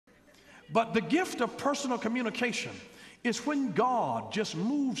But the gift of personal communication is when God just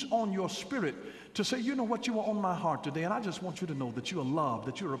moves on your spirit to say, you know what, you are on my heart today, and I just want you to know that you are loved,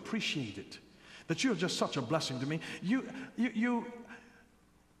 that you're appreciated, that you're just such a blessing to me. You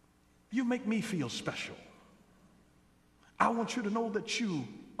make me feel special. I want you to know that you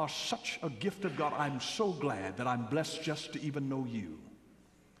are such a gift of God. I'm so glad that I'm blessed just to even know you.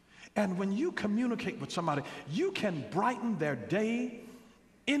 And when you communicate with somebody, you can brighten their day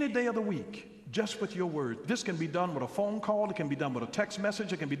any day of the week just with your words. This can be done with a phone call. It can be done with a text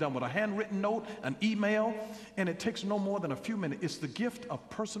message. It can be done with a handwritten note, an email, and it takes no more than a few minutes. It's the gift of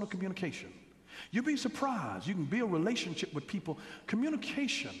personal communication. You'd be surprised. You can build a relationship with people.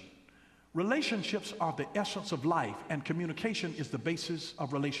 Communication. Relationships are the essence of life, and communication is the basis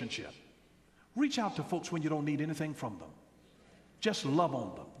of relationship. Reach out to folks when you don't need anything from them. Just love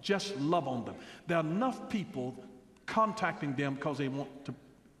on them. Just love on them. There are enough people contacting them because they want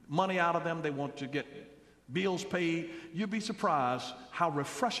money out of them. They want to get bills paid. You'd be surprised how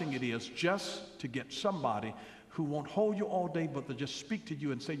refreshing it is just to get somebody who won't hold you all day, but to just speak to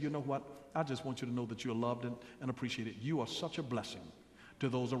you and say, you know what, I just want you to know that you're loved and appreciated. You are such a blessing to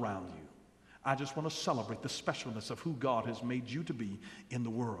those around you. I just want to celebrate the specialness of who God has made you to be in the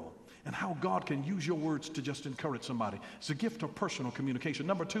world and how God can use your words to just encourage somebody. It's a gift of personal communication.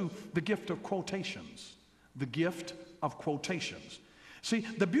 Number two, the gift of quotations. The gift of quotations. See,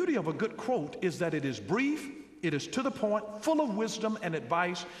 the beauty of a good quote is that it is brief, it is to the point, full of wisdom and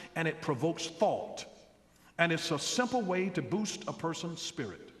advice, and it provokes thought. And it's a simple way to boost a person's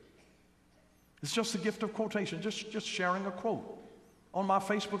spirit. It's just the gift of quotation, just sharing a quote. On my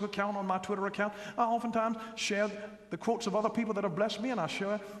Facebook account, on my Twitter account, I oftentimes share the quotes of other people that have blessed me, and I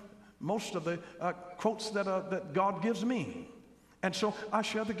share most of the quotes that God gives me. And so I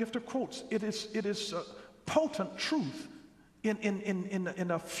share the gift of quotes. It is potent truth in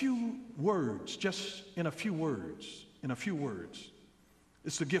a few words, just in a few words,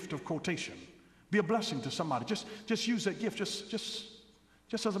 It's the gift of quotation. Be a blessing to somebody. Just use that gift,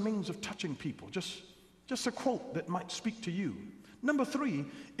 just as a means of touching people. Just a quote that might speak to you. Number three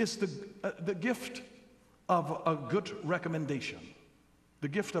is the gift of a good recommendation. The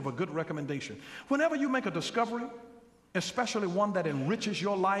gift of a good recommendation. Whenever you make a discovery, especially one that enriches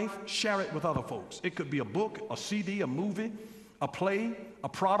your life, share it with other folks. It could be a book, a CD, a movie, a play, a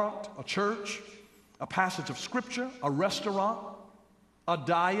product, a church, a passage of scripture, a restaurant, a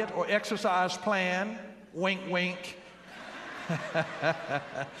diet or exercise plan, wink, wink,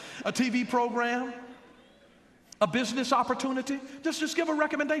 a TV program, a business opportunity. Just give a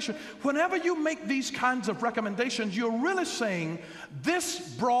recommendation. Whenever you make these kinds of recommendations, you're really saying, this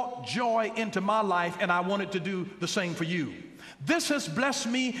brought joy into my life and I wanted to do the same for you. This has blessed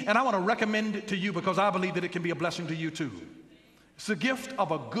me and I want to recommend it to you because I believe that it can be a blessing to you too. It's the gift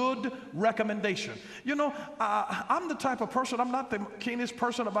of a good recommendation. You know, I'm the type of person, I'm not the keenest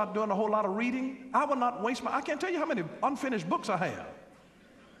person about doing a whole lot of reading. I will not waste I can't tell you how many unfinished books I have.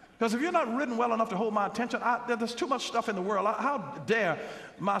 Because if you're not written well enough to hold my attention, there's too much stuff in the world. How dare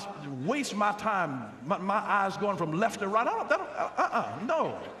waste my time, my eyes going from left to right?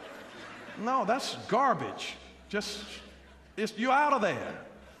 No, that's garbage. You're out of there.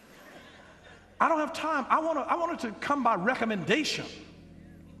 I don't have time. I want it to come by recommendation.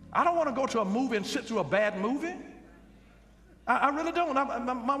 I don't want to go to a movie and sit through a bad movie. I really don't.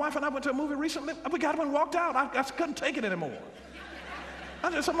 My wife and I went to a movie recently. We got up and walked out. I couldn't take it anymore.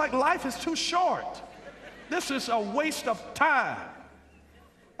 I'm like, life is too short. This is a waste of time.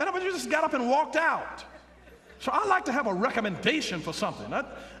 And I just got up and walked out. So I like to have a recommendation for something. I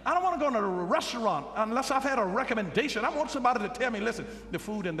don't want to go to a restaurant unless I've had a recommendation. I want somebody to tell me, listen, the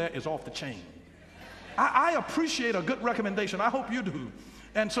food in there is off the chain. I appreciate a good recommendation. I hope you do.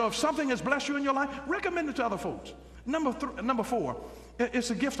 And so if something has blessed you in your life, recommend it to other folks. Number four,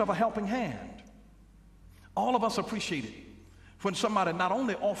 it's a gift of a helping hand. All of us appreciate it when somebody not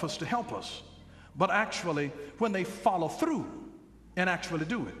only offers to help us, but actually when they follow through and actually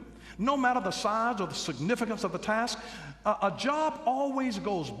do it. No matter the size or the significance of the task, a job always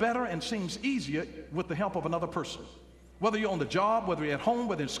goes better and seems easier with the help of another person. Whether you're on the job, whether you're at home,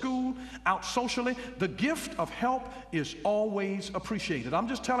 whether in school, out socially, the gift of help is always appreciated. I'm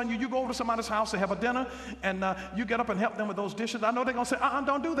just telling you, you go over to somebody's house, they have a dinner, and you get up and help them with those dishes. I know they're going to say,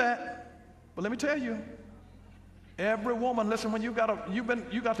 don't do that. But let me tell you, every woman, listen, when you got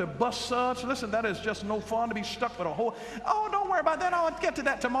to bust suds, listen, that is just no fun to be stuck with a whole, don't worry about that, I'll get to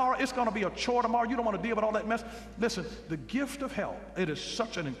that tomorrow. It's going to be a chore tomorrow. You don't want to deal with all that mess. Listen, the gift of help, it is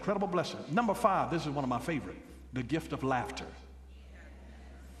such an incredible blessing. Number 5, this is one of my favorite, the gift of laughter.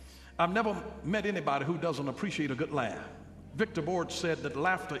 I've never met anybody who doesn't appreciate a good laugh. Victor Borge said that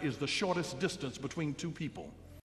laughter is the shortest distance between two people.